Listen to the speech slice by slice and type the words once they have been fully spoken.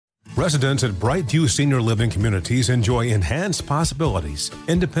Residents at Brightview Senior Living Communities enjoy enhanced possibilities,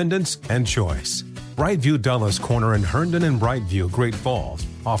 independence, and choice. Brightview Dulles Corner in Herndon and Brightview, Great Falls,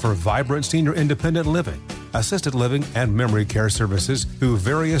 offer vibrant senior independent living, assisted living, and memory care services through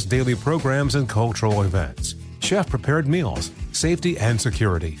various daily programs and cultural events. Chef-prepared meals, safety and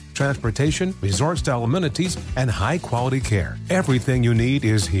security, transportation, resort-style amenities, and high-quality care. Everything you need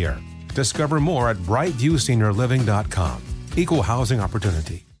is here. Discover more at brightviewseniorliving.com. Equal housing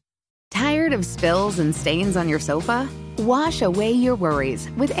opportunity. Tired of spills and stains on your sofa? Wash away your worries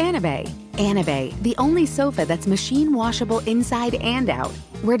with Anabay. Anabay, the only sofa that's machine washable inside and out,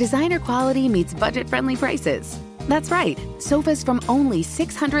 where designer quality meets budget-friendly prices. That's right, sofas from only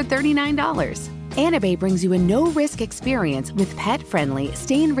 $639. Anabay brings you a no-risk experience with pet-friendly,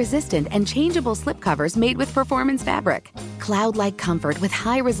 stain-resistant, and changeable slipcovers made with performance fabric, cloud-like comfort with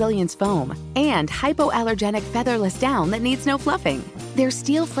high-resilience foam, and hypoallergenic featherless down that needs no fluffing. Their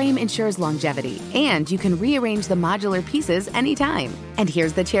steel frame ensures longevity, and you can rearrange the modular pieces anytime. And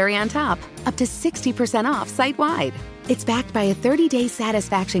here's the cherry on top, up to 60% off site-wide. It's backed by a 30-day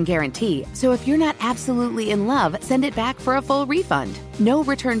satisfaction guarantee, so if you're not absolutely in love, send it back for a full refund. No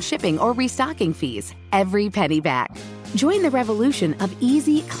return shipping or restocking fees. Every penny back. Join the revolution of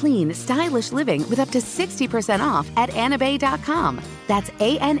easy, clean, stylish living with up to 60% off at anabay.com. That's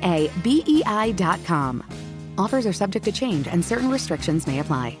ANABEI.com. Offers are subject to change and certain restrictions may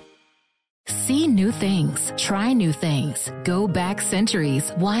apply. See new things, try new things, go back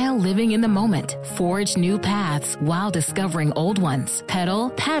centuries while living in the moment, forge new paths while discovering old ones, pedal,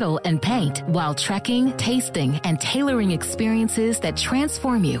 paddle, and paint while trekking, tasting, and tailoring experiences that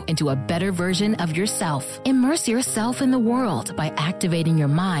transform you into a better version of yourself. Immerse yourself in the world by activating your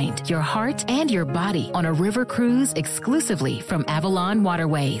mind, your heart, and your body on a river cruise exclusively from Avalon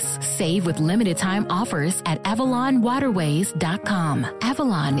Waterways. Save with limited time offers at AvalonWaterways.com.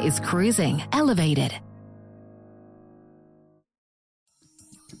 Avalon is cruising elevated.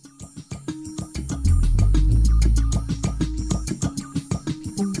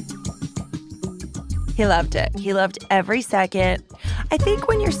 He loved it. He loved every second. I think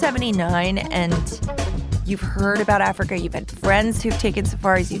when you're 79 and you've heard about Africa, you've had friends who've taken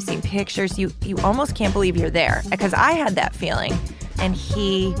safaris, you've seen pictures, you almost can't believe you're there. Because I had that feeling. And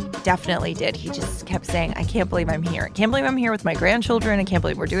he definitely did. He just kept saying, I can't believe I'm here. I can't believe I'm here with my grandchildren. I can't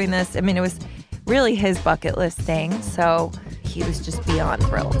believe we're doing this. I mean, it was really his bucket list thing. So he was just beyond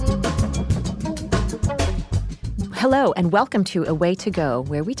thrilled. Hello, and welcome to A Way to Go,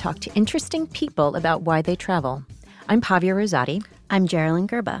 where we talk to interesting people about why they travel. I'm Pavia Rosati. I'm Geraldine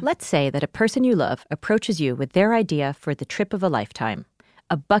Gerba. Let's say that a person you love approaches you with their idea for the trip of a lifetime,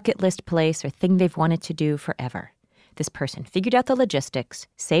 a bucket list place or thing they've wanted to do forever. This person figured out the logistics,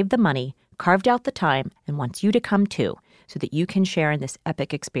 saved the money, carved out the time, and wants you to come too, so that you can share in this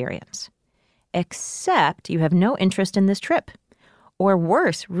epic experience. Except you have no interest in this trip. Or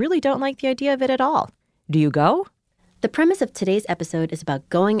worse, really don't like the idea of it at all. Do you go? The premise of today's episode is about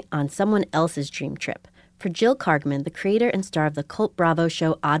going on someone else's dream trip. For Jill Kargman, the creator and star of the cult Bravo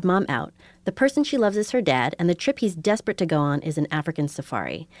show Odd Mom Out, the person she loves is her dad, and the trip he's desperate to go on is an African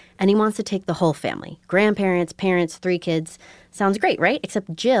safari. And he wants to take the whole family. Grandparents, parents, 3 kids. Sounds great, right?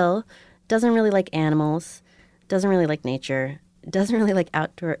 Except Jill doesn't really like animals, doesn't really like nature, doesn't really like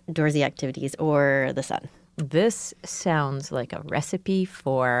outdoorsy activities or the sun. This sounds like a recipe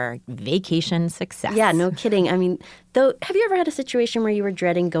for vacation success. Yeah, no kidding. I mean, though, have you ever had a situation where you were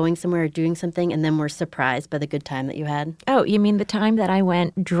dreading going somewhere or doing something and then were surprised by the good time that you had? Oh, you mean the time that I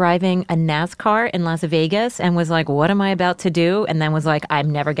went driving a NASCAR in Las Vegas and was like, what am I about to do? And then was like,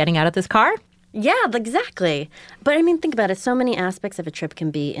 I'm never getting out of this car? Yeah, exactly. But I mean, think about it. So many aspects of a trip can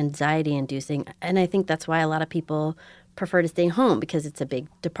be anxiety-inducing. And I think that's why a lot of people prefer to stay home, because it's a big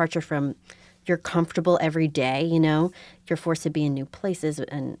departure from you're comfortable every day, you know. You're forced to be in new places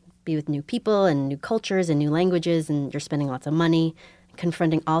and be with new people and new cultures and new languages, and you're spending lots of money,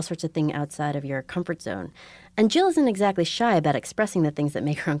 confronting all sorts of things outside of your comfort zone. And Jill isn't exactly shy about expressing the things that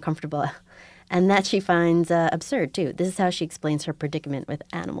make her uncomfortable and that she finds absurd, too. This is how she explains her predicament with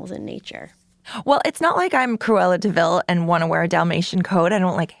animals and nature. Well, it's not like I'm Cruella de Vil and want to wear a Dalmatian coat. I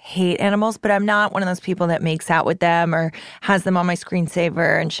don't hate animals, but I'm not one of those people that makes out with them or has them on my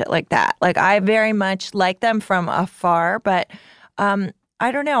screensaver and shit like that. I very much like them from afar, but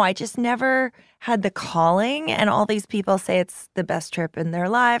I don't know. I just never had the calling, and all these people say it's the best trip in their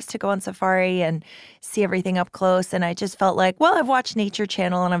lives to go on safari and see everything up close. And I just felt like, well, I've watched Nature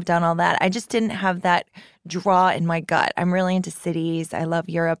Channel and I've done all that. I just didn't have that draw in my gut. I'm really into cities. I love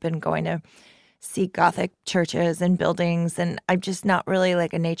Europe and going to see Gothic churches and buildings, and I'm just not really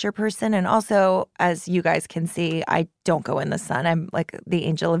like a nature person. And also, as you guys can see, I don't go in the sun. I'm like the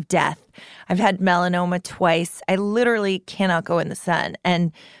angel of death. I've had melanoma twice. I literally cannot go in the sun.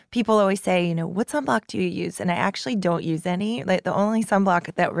 And people always say, you know, what sunblock do you use? And I actually don't use any. Like the only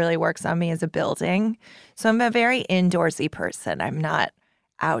sunblock that really works on me is a building. So I'm a very indoorsy person. I'm not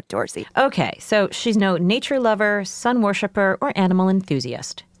outdoorsy. Okay, so she's no nature lover, sun worshiper, or animal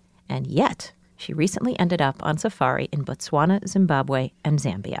enthusiast. And yet, she recently ended up on safari in Botswana, Zimbabwe, and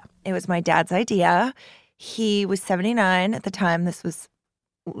Zambia. It was my dad's idea. He was 79 at the time. This was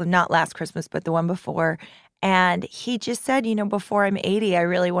not last Christmas, but the one before. And he just said, you know, before I'm 80, I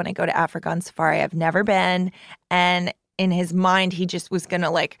really want to go to Africa on safari. I've never been. And in his mind, he just was going to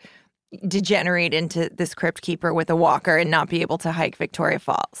like degenerate into this crypt keeper with a walker and not be able to hike Victoria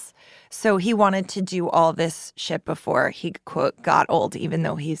Falls. So he wanted to do all this shit before he, quote, got old, even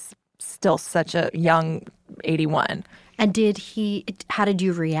though he's still such a young 81. And how did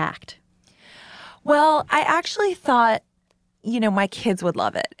you react? Well, I actually thought, you know, my kids would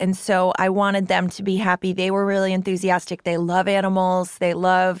love it. And so I wanted them to be happy. They were really enthusiastic. They love animals. They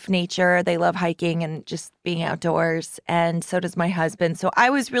love nature. They love hiking and just being outdoors. And so does my husband. So I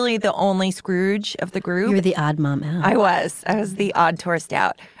was really the only Scrooge of the group. You were the odd mom out. I was the odd tourist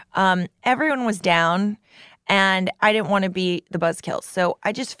out. Everyone was down, and I didn't want to be the buzzkill. So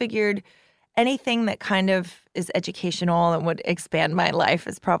I just figured anything that kind of is educational and would expand my life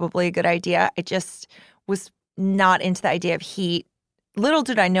is probably a good idea. I just was not into the idea of heat. Little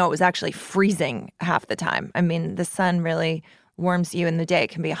did I know it was actually freezing half the time. I mean, the sun really warms you in the day. It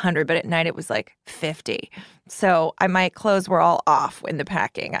can be 100, but at night it was like 50. So my clothes were all off in the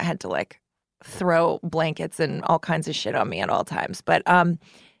packing. I had to like throw blankets and all kinds of shit on me at all times. But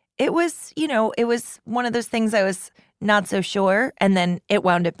it was, you know, it was one of those things I was not so sure. And then it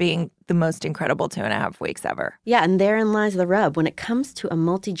wound up being the most incredible 2.5 weeks ever. Yeah, and therein lies the rub. When it comes to a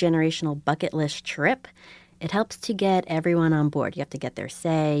multi-generational bucket list trip, it helps to get everyone on board. You have to get their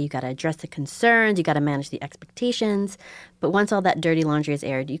say. You got to address the concerns. You got to manage the expectations. But once all that dirty laundry is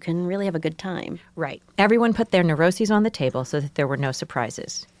aired, you can really have a good time. Right. Everyone put their neuroses on the table so that there were no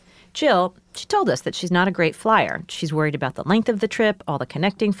surprises. Jill, she told us that she's not a great flyer. She's worried about the length of the trip, all the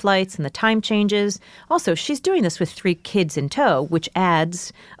connecting flights, and the time changes. Also, she's doing this with 3 kids in tow, which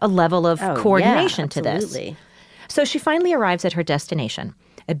adds a level of coordination to this. Absolutely. So she finally arrives at her destination,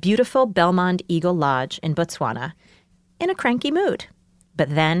 a beautiful Belmond Eagle Lodge in Botswana, in a cranky mood.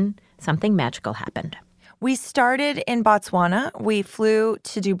 But then something magical happened. We started in Botswana. We flew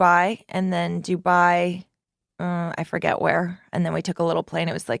to Dubai, and then Dubai, I forget where. And then we took a little plane.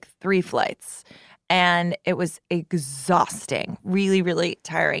 It was like 3 flights. And it was exhausting, really, really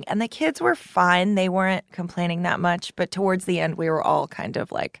tiring. And the kids were fine. They weren't complaining that much. But towards the end, we were all kind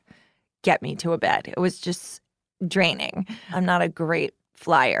of like, get me to a bed. It was just draining. I'm not a great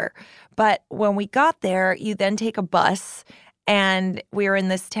flyer. But when we got there, you then take a bus. And we were in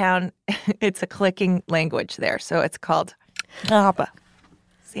this town. It's a clicking language there. So it's called Kakaba.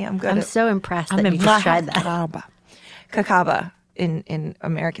 See, I'm good. I'm so impressed that you just tried that. Kakaba in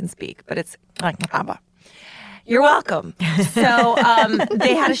American speak, but it's Kakaba. You're welcome. So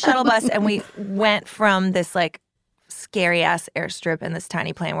they had a shuttle bus, and we went from this like scary-ass airstrip in this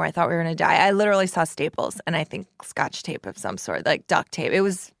tiny plane where I thought we were going to die. I literally saw staples and I think scotch tape of some sort, like duct tape. It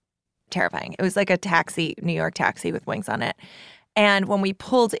was terrifying. It was like a taxi, New York taxi with wings on it. And when we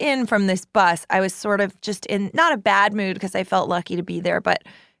pulled in from this bus, I was sort of just in not a bad mood because I felt lucky to be there, but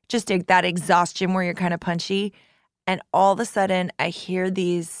just that exhaustion where you're kind of punchy. And all of a sudden, I hear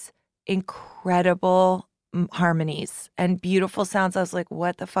these incredible harmonies and beautiful sounds. I was like,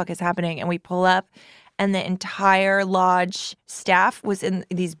 what the fuck is happening? And we pull up, and the entire lodge staff was in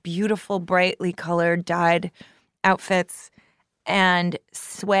these beautiful, brightly colored, dyed outfits and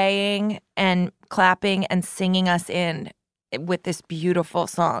swaying and clapping and singing us in with this beautiful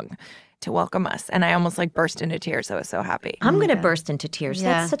song to welcome us. And I almost like burst into tears. I was so happy. I'm going to burst into tears.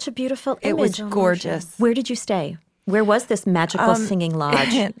 Yeah. That's such a beautiful image. It was gorgeous. Where did you stay? Where was this magical singing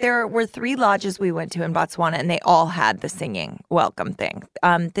lodge? There were 3 lodges we went to in Botswana, and they all had the singing welcome thing.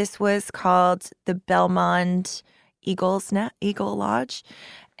 This was called the Belmond Eagle Lodge.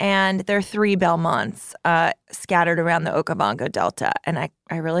 And there are 3 Belmonts scattered around the Okavango Delta. And I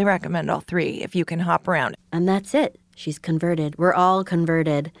really recommend all 3 if you can hop around. And that's it. She's converted. We're all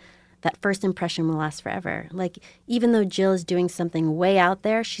converted. That first impression will last forever. Like, even though Jill is doing something way out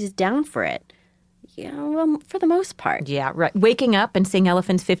there, she's down for it. Yeah, well, for the most part. Yeah, right. Waking up and seeing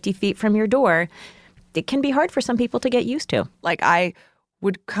elephants 50 feet from your door, it can be hard for some people to get used to. Like, I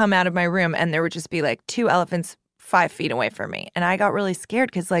would come out of my room and there would just be like 2 elephants 5 feet away from me. And I got really scared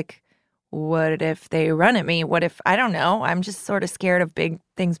because, like, what if they run at me? What if, I don't know, I'm just sort of scared of big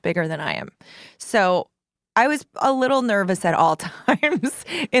things bigger than I am. So I was a little nervous at all times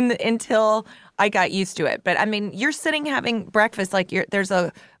until I got used to it. But I mean, you're sitting having breakfast, like there's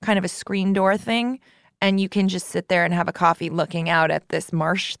a kind of a screen door thing, and you can just sit there and have a coffee looking out at this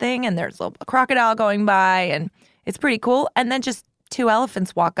marsh thing, and there's a crocodile going by, and it's pretty cool. And then just 2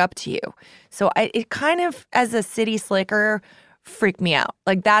 elephants walk up to you. So it kind of, as a city slicker, freaked me out.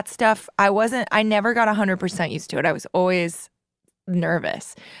 Like that stuff, I never got 100% used to it. I was always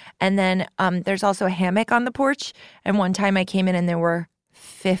nervous. And then there's also a hammock on the porch. And one time I came in and there were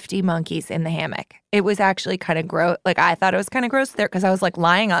 50 monkeys in the hammock. It was actually kind of gross. Like I thought it was kind of gross there because I was like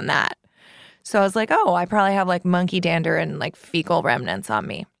lying on that. So I was like, oh, I probably have like monkey dander and like fecal remnants on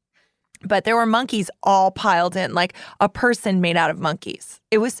me. But there were monkeys all piled in, like a person made out of monkeys.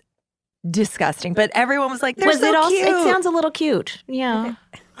 It was disgusting. But everyone was like, they're so cute. It sounds a little cute. Yeah.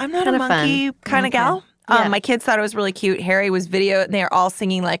 I'm not a monkey kind of gal. Yeah. My kids thought it was really cute. Harry was videoing, and they were all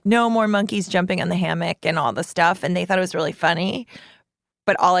singing like, no more monkeys jumping on the hammock and all the stuff. And they thought it was really funny.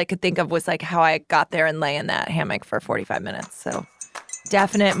 But all I could think of was like how I got there and lay in that hammock for 45 minutes. So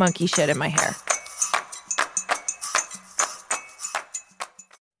definite monkey shit in my hair.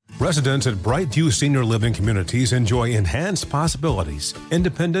 Residents at Brightview Senior Living Communities enjoy enhanced possibilities,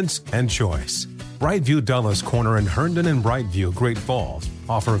 independence, and choice. Brightview Dulles Corner in Herndon and Brightview, Great Falls,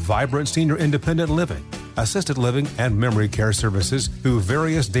 offer vibrant senior independent living, assisted living, and memory care services through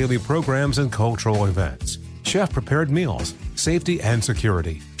various daily programs and cultural events. Chef-prepared meals, safety and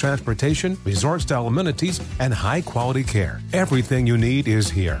security, transportation, resort-style amenities, and high-quality care. Everything you need is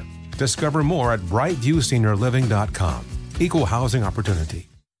here. Discover more at brightviewseniorliving.com. Equal housing opportunity.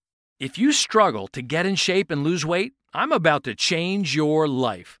 If you struggle to get in shape and lose weight, I'm about to change your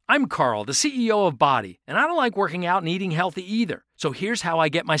life. I'm Carl, the CEO of Body, and I don't like working out and eating healthy either. So here's how I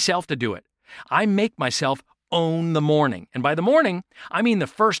get myself to do it. I make myself own the morning. And by the morning, I mean the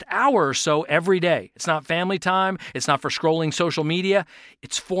first hour or so every day. It's not family time. It's not for scrolling social media.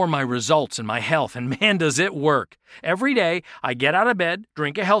 It's for my results and my health. And man, does it work. Every day, I get out of bed,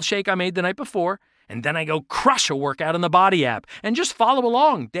 drink a health shake I made the night before, and then I go crush a workout in the Body app and just follow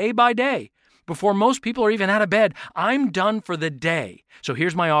along day by day. Before most people are even out of bed, I'm done for the day. So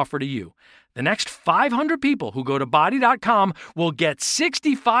here's my offer to you. The next 500 people who go to Body.com will get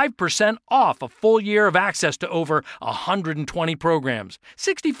 65% off a full year of access to over 120 programs.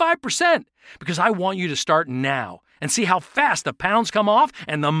 65%! Because I want you to start now and see how fast the pounds come off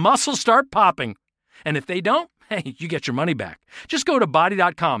and the muscles start popping. And if they don't, hey, you get your money back. Just go to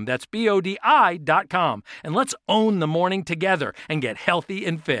Body.com, that's BODI.com, and let's own the morning together and get healthy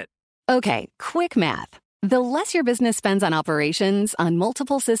and fit. Okay, quick math. The less your business spends on operations, on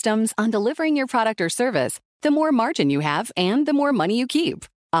multiple systems, on delivering your product or service, the more margin you have and the more money you keep.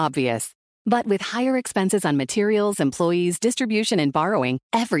 Obvious. But with higher expenses on materials, employees, distribution, and borrowing,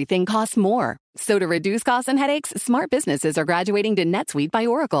 everything costs more. So to reduce costs and headaches, smart businesses are graduating to NetSuite by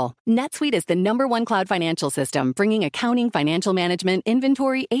Oracle. NetSuite is the #1 cloud financial system, bringing accounting, financial management,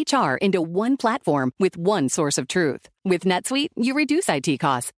 inventory, HR into one platform with one source of truth. With NetSuite, you reduce IT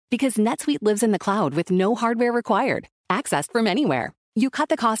costs because NetSuite lives in the cloud with no hardware required, accessed from anywhere. You cut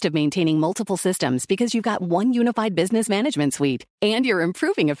the cost of maintaining multiple systems because you've got one unified business management suite. And you're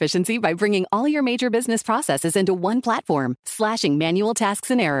improving efficiency by bringing all your major business processes into one platform, slashing manual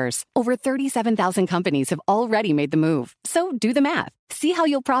tasks and errors. Over 37,000 companies have already made the move. So do the math. See how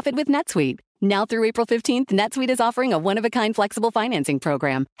you'll profit with NetSuite. Now through April 15th, NetSuite is offering a one-of-a-kind flexible financing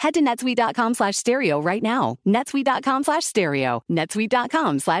program. Head to netsuite.com/stereo right now. netsuite.com/stereo.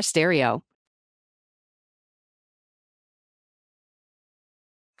 netsuite.com/stereo.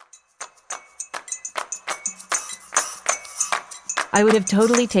 I would have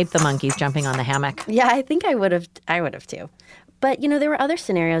totally taped the monkeys jumping on the hammock. Yeah, I think I would have too. But, there were other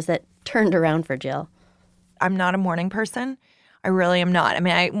scenarios that turned around for Jill. I'm not a morning person. I really am not. I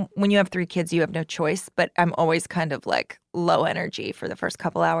mean, when you have 3 kids, you have no choice, but I'm always kind of like low energy for the first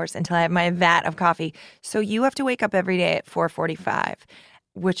couple hours until I have my vat of coffee. So you have to wake up every day at 4:45,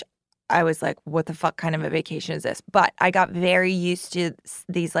 which I was like, what the fuck kind of a vacation is this? But I got very used to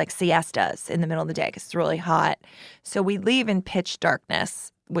these like siestas in the middle of the day because it's really hot. So we leave in pitch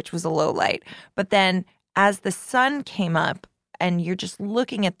darkness, which was a low light. But then as the sun came up and you're just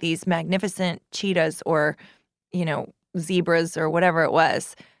looking at these magnificent cheetahs or, zebras or whatever it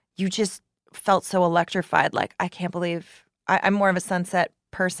was, you just felt so electrified. Like, I can't believe I'm more of a sunset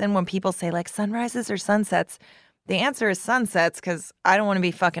person. When people say like sunrises or sunsets, the answer is sunsets because I don't want to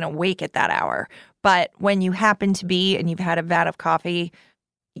be fucking awake at that hour. But when you happen to be and you've had a vat of coffee,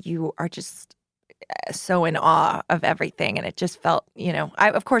 you are just so in awe of everything. And it just felt,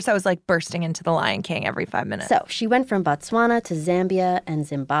 of course, I was like bursting into the Lion King every 5 minutes. So she went from Botswana to Zambia and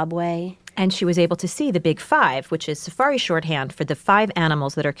Zimbabwe. And she was able to see the Big Five, which is safari shorthand for the 5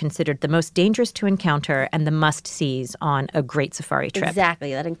 animals that are considered the most dangerous to encounter and the must-sees on a great safari trip.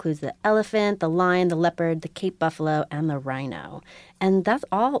 Exactly. That includes the elephant, the lion, the leopard, the Cape buffalo, and the rhino. And that's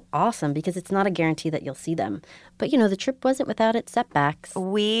all awesome because it's not a guarantee that you'll see them. But, the trip wasn't without its setbacks.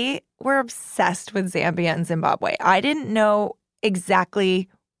 We were obsessed with Zambia and Zimbabwe. I didn't know exactly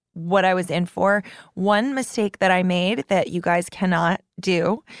what I was in for. One mistake that I made that you guys cannot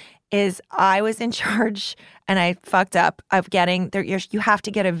do is I was in charge, and I fucked up, of getting there. You have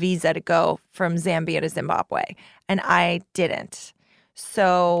to get a visa to go from Zambia to Zimbabwe, and I didn't.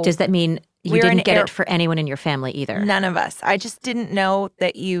 So does that mean you didn't get it for anyone in your family either? None of us. I just didn't know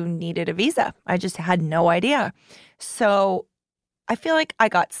that you needed a visa. I just had no idea. So I feel like I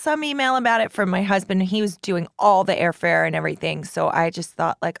got some email about it from my husband. He was doing all the airfare and everything. So I just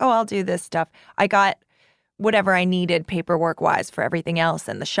thought like, oh, I'll do this stuff. I got whatever I needed paperwork-wise for everything else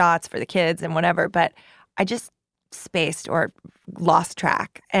and the shots for the kids and whatever. But I just spaced or lost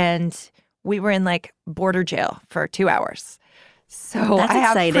track. And we were in like border jail for 2 hours. So That's I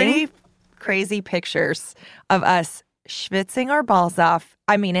have exciting. pretty crazy pictures of us schwitzing our balls off.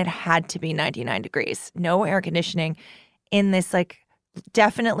 I mean, it had to be 99 degrees, no air conditioning in this like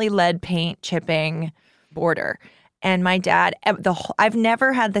definitely lead paint chipping border. And my dad, I've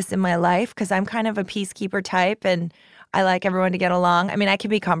never had this in my life because I'm kind of a peacekeeper type and I like everyone to get along. I mean, I can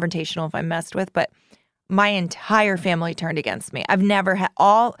be confrontational if I'm messed with, but my entire family turned against me. I've never had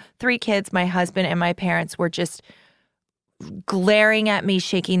all 3 kids, my husband and my parents were just glaring at me,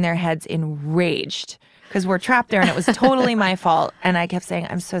 shaking their heads enraged because we're trapped there and it was totally my fault. And I kept saying,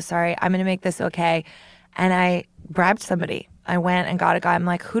 I'm so sorry. I'm going to make this okay. And I bribed somebody. I went and got a guy. I'm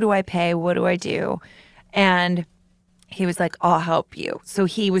like, who do I pay? What do I do? And he was like, I'll help you. So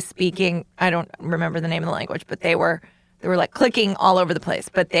he was speaking, I don't remember the name of the language, but they were like clicking all over the place.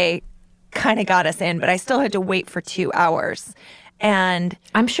 But they kind of got us in. But I still had to wait for 2 hours. And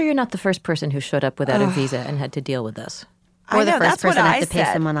I'm sure you're not the first person who showed up without a visa and had to deal with this. Or the first person to have to pay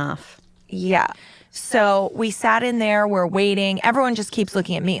said. someone off. Yeah. So we sat in there, we're waiting. Everyone just keeps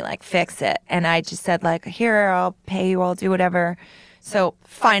looking at me like, fix it. And I just said like, here, I'll pay you, I'll do whatever. So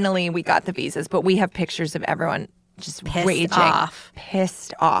finally we got the visas, but we have pictures of everyone just pissed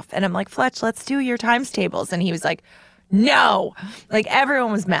off. And I'm like, Fletch, let's do your times tables. And he was like, no. Like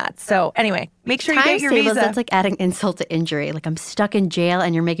everyone was mad. So anyway, make sure you get your visa. That's like adding insult to injury. Like I'm stuck in jail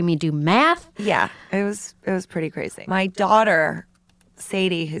and you're making me do math. Yeah, it was pretty crazy. My daughter,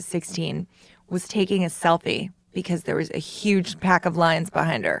 Sadie, who's 16, was taking a selfie because there was a huge pack of lions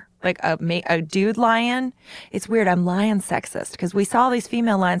behind her. Like a dude lion. It's weird. I'm lion sexist because we saw these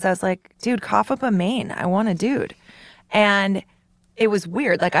female lions. I was like, dude, cough up a mane. I want a dude. And it was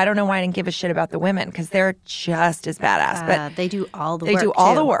weird. Like, I don't know why I didn't give a shit about the women because they're just as badass. But they do all the work. They do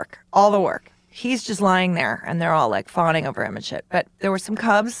all the work. All the work. He's just lying there and they're all like fawning over him and shit. But there were some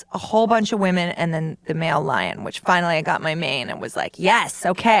cubs, a whole bunch of women, and then the male lion, which finally I got my mane and was like, yes,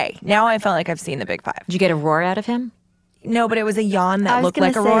 okay. Now I felt like I've seen the Big Five. Did you get a roar out of him? No, but it was a yawn that looked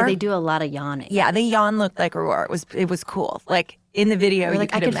like a roar. They do a lot of yawning. Yeah, the yawn looked like a roar. It was cool. Like in the video, you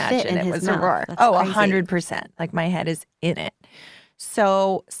could imagine it was a roar. That's 100%. Like my head is in it.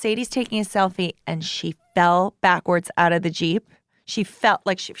 So Sadie's taking a selfie and she fell backwards out of the Jeep. She felt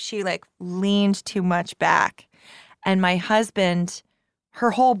like she like leaned too much back. And my husband,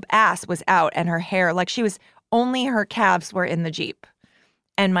 her whole ass was out and her hair, like only her calves were in the Jeep.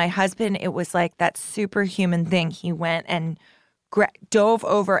 And my husband, it was like that superhuman thing. He went and dove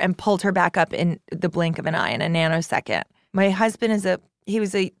over and pulled her back up in the blink of an eye in a nanosecond. My husband he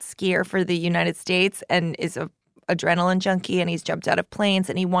was a skier for the United States and is a adrenaline junkie, and he's jumped out of planes,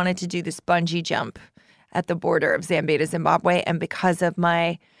 and he wanted to do this bungee jump at the border of Zambia to Zimbabwe. And because of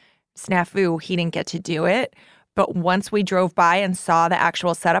my snafu, he didn't get to do it. But once we drove by and saw the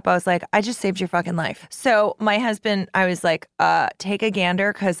actual setup, I was like, I just saved your fucking life. So my husband, I was like, take a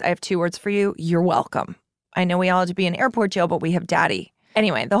gander because I have 2 words for you. You're welcome. I know we all had to be in airport jail, but we have daddy.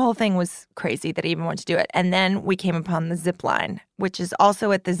 Anyway, the whole thing was crazy that I even wanted to do it. And then we came upon the zip line, which is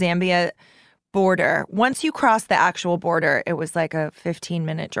also at the Zambia border. Once you cross the actual border, it was like a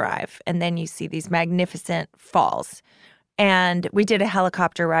 15-minute drive. And then you see these magnificent falls. And we did a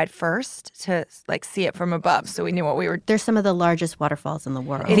helicopter ride first to like see it from above, so we knew what we were. They're some of the largest waterfalls in the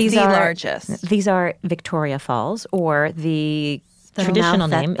world. It's the largest. These are Victoria Falls, or the traditional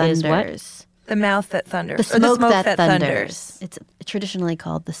name is what? The mouth that thunders. The smoke that thunders. It's traditionally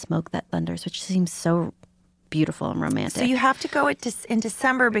called the smoke that thunders, which seems so beautiful and romantic. So you have to go in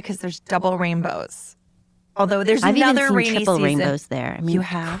December because there's double rainbows. Although there's I've another even seen rainy triple season. rainbows there. I mean, You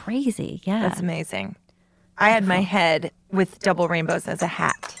have? crazy. Yeah. That's amazing. I had my head with double rainbows as a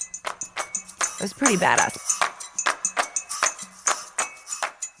hat. It was pretty badass.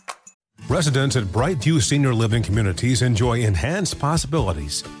 Residents at Brightview Senior Living Communities enjoy enhanced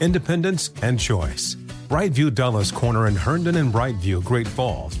possibilities, independence, and choice. Brightview Dulles Corner in Herndon and Brightview, Great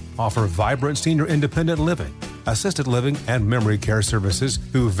Falls, offer vibrant senior independent living, assisted living, and memory care services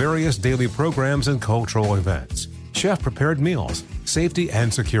through various daily programs and cultural events. Chef-prepared meals, safety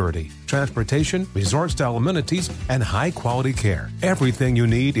and security, transportation, resort-style amenities, and high-quality care. Everything you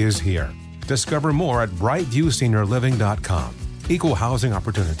need is here. Discover more at brightviewseniorliving.com. Equal housing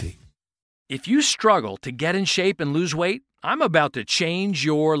opportunity. If you struggle to get in shape and lose weight, I'm about to change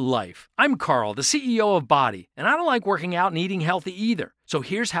your life. I'm Carl, the CEO of Body, and I don't like working out and eating healthy either. So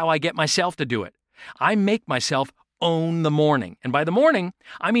here's how I get myself to do it. I make myself own the morning. And by the morning,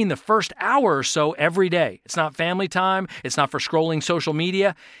 I mean the first hour or so every day. It's not family time. It's not for scrolling social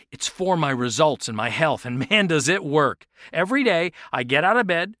media. It's for my results and my health. And man, does it work. Every day, I get out of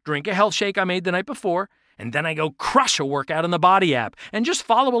bed, drink a health shake I made the night before, and then I go crush a workout in the Body app and just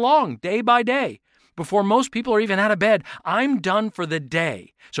follow along day by day. Before most people are even out of bed, I'm done for the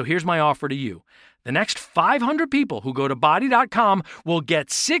day. So here's my offer to you. The next 500 people who go to Body.com will get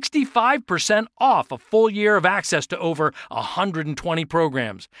 65% off a full year of access to over 120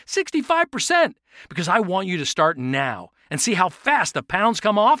 programs. 65%! Because I want you to start now and see how fast the pounds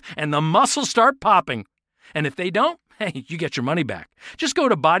come off and the muscles start popping. And if they don't, hey, you get your money back. Just go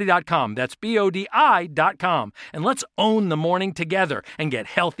to Body.com, that's BODI.com, and let's own the morning together and get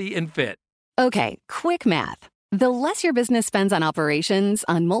healthy and fit. Okay, quick math. The less your business spends on operations,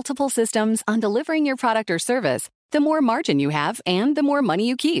 on multiple systems, on delivering your product or service, the more margin you have and the more money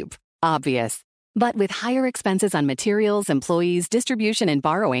you keep. Obvious. But with higher expenses on materials, employees, distribution, and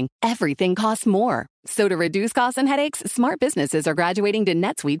borrowing, everything costs more. So to reduce costs and headaches, smart businesses are graduating to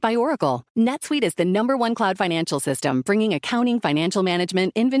NetSuite by Oracle. NetSuite is the #1 cloud financial system, bringing accounting, financial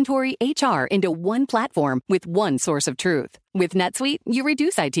management, inventory, HR into one platform with one source of truth. With NetSuite, you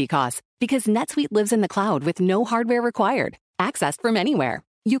reduce IT costs because NetSuite lives in the cloud with no hardware required, accessed from anywhere.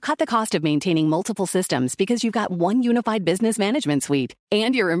 You cut the cost of maintaining multiple systems because you've got one unified business management suite.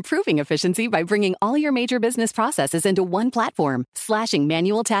 And you're improving efficiency by bringing all your major business processes into one platform, slashing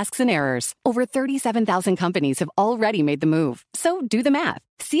manual tasks and errors. Over 37,000 companies have already made the move. So do the math.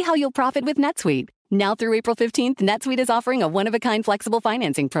 See how you'll profit with NetSuite. Now through April 15th, NetSuite is offering a one-of-a-kind flexible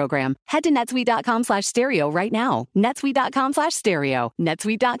financing program. Head to netsuite.com/stereo right now. netsuite.com/stereo.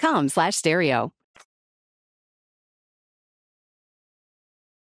 netsuite.com/stereo.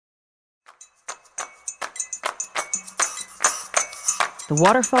 The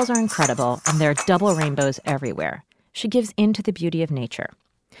waterfalls are incredible, and there are double rainbows everywhere. She gives in to the beauty of nature.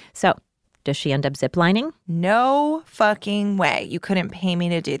 So, does she end up ziplining? No fucking way. You couldn't pay me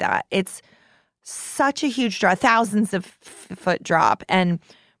to do that. It's such a huge drop, thousands of foot drop. And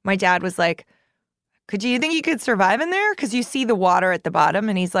my dad was like, you think you could survive in there? Because you see the water at the bottom.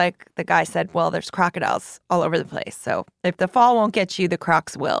 And he's like, the guy said, well, there's crocodiles all over the place. So if the fall won't get you, the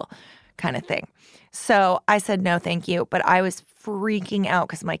crocs will, kind of thing. So I said, no, thank you. But I was freaking out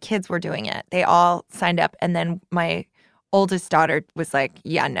because my kids were doing it. They all signed up. And then my oldest daughter was like,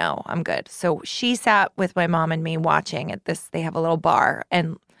 yeah, no, I'm good. So she sat with my mom and me watching at this. They have a little bar.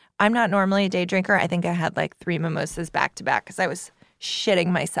 And I'm not normally a day drinker. I think I had like 3 mimosas back to back because I was shitting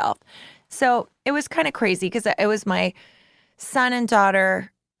myself. So it was kind of crazy because it was my son and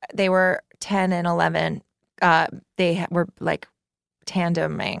daughter. They were 10 and 11. They were like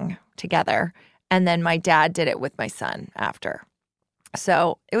tandeming together. And then my dad did it with my son after.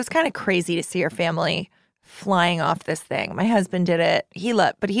 So it was kind of crazy to see our family flying off this thing. My husband did it.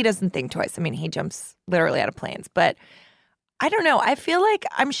 But he doesn't think twice. I mean, he jumps literally out of planes. But I don't know. I feel like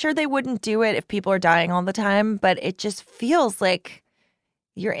I'm sure they wouldn't do it if people are dying all the time. But it just feels like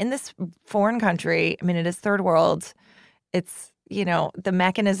you're in this foreign country. I mean, it is third world. It's, the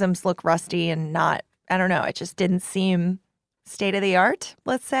mechanisms look rusty and not, I don't know. It just didn't seem state of the art,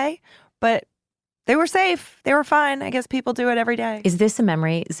 let's say. But they were safe. They were fine. I guess people do it every day. Is this a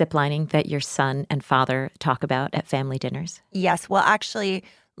memory, ziplining, that your son and father talk about at family dinners? Yes. Well, actually,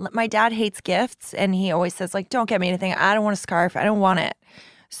 my dad hates gifts, and he always says, like, don't get me anything. I don't want a scarf. I don't want it.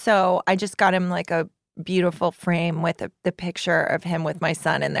 So I just got him like a beautiful frame with the picture of him with my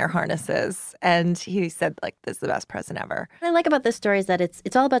son in their harnesses. And he said, like, this is the best present ever. What I like about this story is that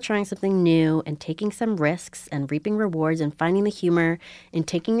it's all about trying something new and taking some risks and reaping rewards and finding the humor in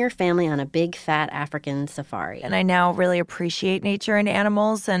taking your family on a big, fat African safari. And I now really appreciate nature and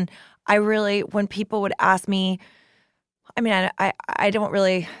animals. And I really, when people would ask me, I mean, I don't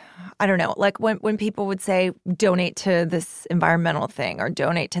really, I don't know. Like when people would say, donate to this environmental thing or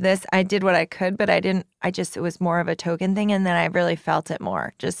donate to this, I did what I could, but it was more of a token thing. And then I really felt it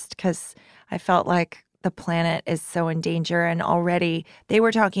more just because I felt like the planet is so in danger. And already they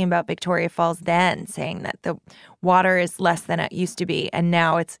were talking about Victoria Falls then, saying that the water is less than it used to be. And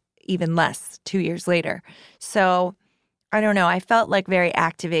now it's even less 2 years later. So I don't know. I felt like very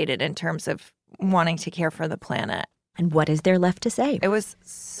activated in terms of wanting to care for the planet. And what is there left to say? It was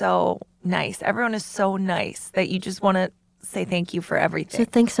so nice. Everyone is so nice that you just want to say thank you for everything. So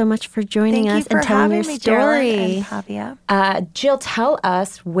thanks so much for joining us and telling your story. Thank you for having me, Pavia. Jill, tell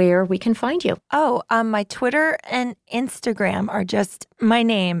us where we can find you. Oh, my Twitter and Instagram are just my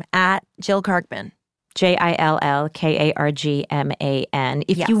name, @Jill Kargman. JILLKARGMAN.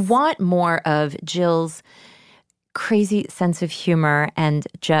 If you want more of Jill's crazy sense of humor and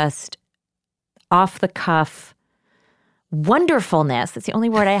just off-the-cuff wonderfulness, that's the only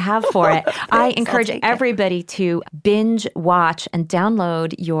word I have for it. I encourage everybody to binge watch and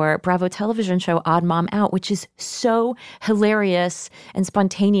download your Bravo television show, Odd Mom Out, which is so hilarious and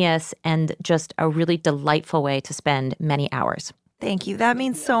spontaneous and just a really delightful way to spend many hours. Thank you. That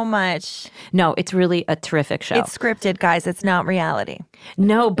means so much. No, it's really a terrific show. It's scripted, guys. It's not reality.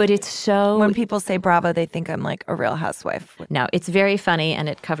 No, but it's so... When people say Bravo, they think I'm like a real housewife. No, it's very funny, and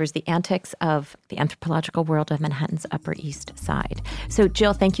it covers the antics of the anthropological world of Manhattan's Upper East Side. So,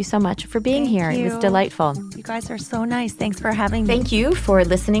 Jill, thank you so much for being here. It was delightful. You guys are so nice. Thanks for having me. Thank you for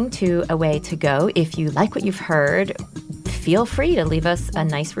listening to A Way to Go. If you like what you've heard, feel free to leave us a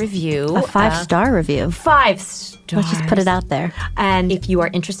nice review. A 5-star review. 5 stars. Let's just put it out there. And if you are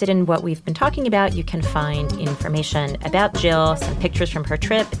interested in what we've been talking about, you can find information about Jill, some pictures from her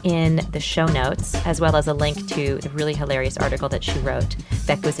trip in the show notes, as well as a link to the really hilarious article that she wrote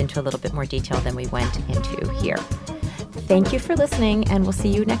that goes into a little bit more detail than we went into here. Thank you for listening, and we'll see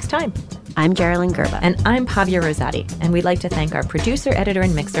you next time. I'm Geraldine Gerba. And I'm Pavia Rosati. And we'd like to thank our producer, editor,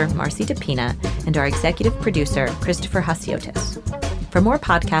 and mixer, Marcy DePina, and our executive producer, Christopher Hasiotis. For more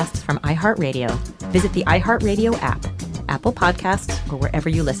podcasts from iHeartRadio, visit the iHeartRadio app, Apple Podcasts, or wherever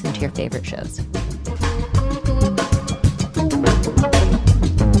you listen to your favorite shows.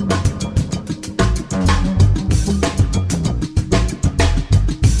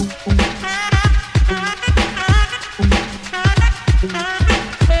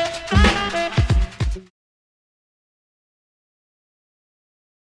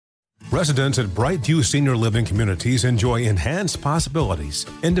 Residents at Brightview Senior Living Communities enjoy enhanced possibilities,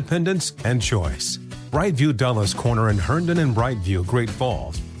 independence, and choice. Brightview Dulles Corner in Herndon and Brightview, Great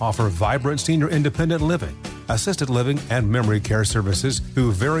Falls, offer vibrant senior independent living, assisted living, and memory care services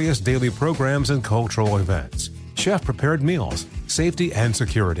through various daily programs and cultural events. Chef-prepared meals, safety and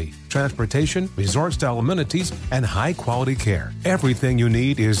security, transportation, resort-style amenities, and high-quality care. Everything you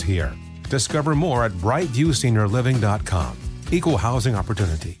need is here. Discover more at brightviewseniorliving.com. Equal housing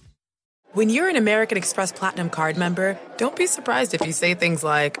opportunity. When you're an American Express Platinum Card member, don't be surprised if you say things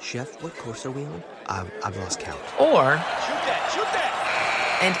like, Chef, what course are we on? I've lost count. Or, Shoot that!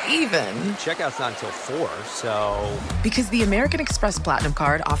 And even, Checkout's not until 4, so... Because the American Express Platinum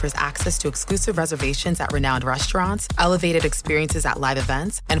Card offers access to exclusive reservations at renowned restaurants, elevated experiences at live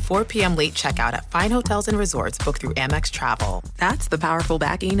events, and 4 p.m. late checkout at fine hotels and resorts booked through Amex Travel. That's the powerful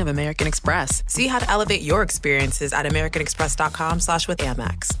backing of American Express. See how to elevate your experiences at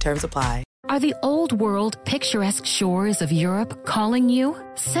americanexpress.com/withAmex. Terms apply. Are the old world, picturesque shores of Europe calling you?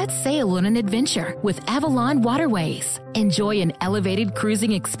 Set sail on an adventure with Avalon Waterways. Enjoy an elevated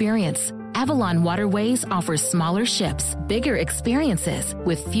cruising experience. Avalon Waterways offers smaller ships, bigger experiences,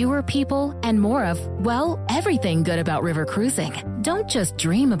 with fewer people and more of, well, everything good about river cruising. Don't just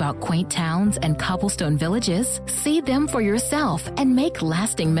dream about quaint towns and cobblestone villages. See them for yourself and make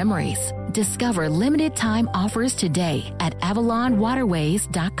lasting memories. Discover limited time offers today at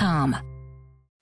avalonwaterways.com.